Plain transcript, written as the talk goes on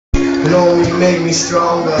can only make me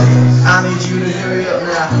stronger. I need you to hurry up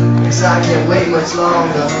now, cause I can't wait much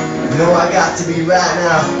longer. You know I got to be right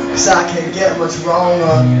now, cause I can't get much wronger.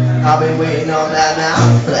 I've been waiting on that now,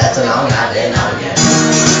 for that so long I've been on it.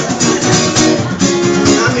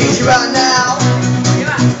 I need you right now.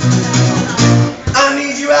 I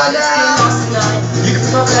need you right now. You can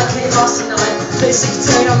smoke that clean boss tonight. Play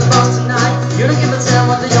 16 on the boss tonight. You don't give a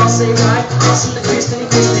damn what they all say, right? Crossing the crease, then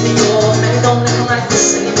you're man, don't look like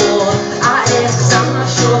this anymore. I ask cause I'm not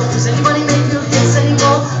sure. Does anybody make real hits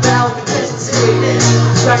anymore? But I would be pleasant to say this.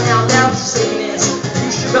 Cause right now, I'm just saying this. You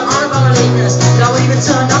should be honored by my lateness. Now I even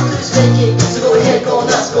turn up to this fake gig. So go ahead, go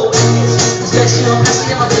nuts, go with this. Especially on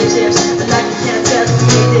passing my big tips. And like you can't tell me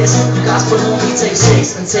me this. You guys put on me, take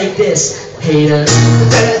 6 and take this. Haters.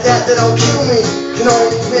 That don't kill me, can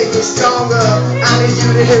only make me stronger. I need you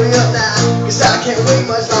to hurry up now, cause I can't wait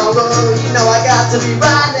much longer. You know I got to be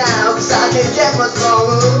right now, cause I can't get much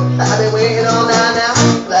longer. I've been waiting all night now,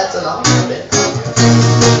 that's a long bit.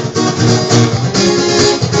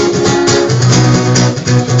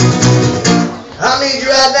 I need you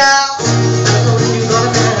right now. I know you got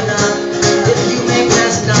a man now. If you make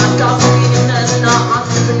plans or not, God forbid you plans or not. I'm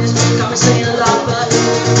tripping this week, I'm saying a lot, but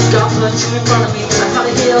God put you in front of me. Like how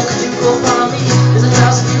the hell could you go follow me? There's a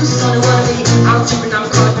thousand views, it's only one of me. I'm tripping, I'm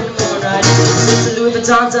caught up in the moon, right? It's a Louis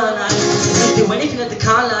Vuitton done, right? Didn't do anything that the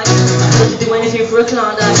car like. Didn't do anything for a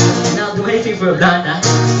Klondike. And I'll do anything for a blind eye.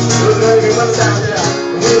 We'll do anything for the sound, yeah.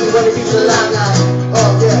 We'll do anything for the limelight.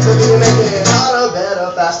 Oh yeah, look at you making it harder,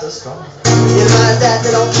 better, faster, stronger. You know that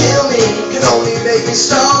don't kill me, can only make me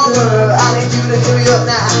stronger. I need you to hurry up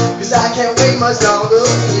now, cause I can't wait much longer.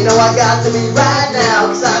 You know I got to be right now,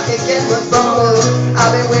 cause I can't get much longer.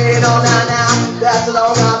 I've been waiting all night now, that's how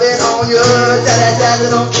long I've been on you. That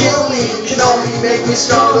don't kill me, can only make me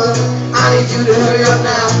stronger. I need you to hurry up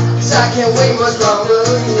now, cause I can't wait much longer.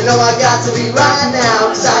 You know I got to be right now,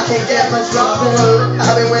 cause I can't get much longer.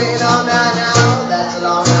 I've been waiting all night now, that's how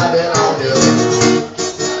long I've been on you.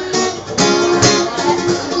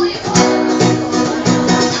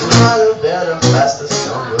 Harder, better, faster,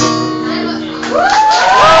 stronger.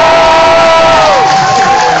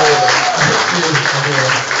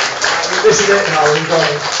 This is it now, we've got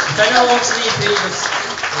it. If anyone wants to leave,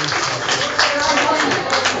 please.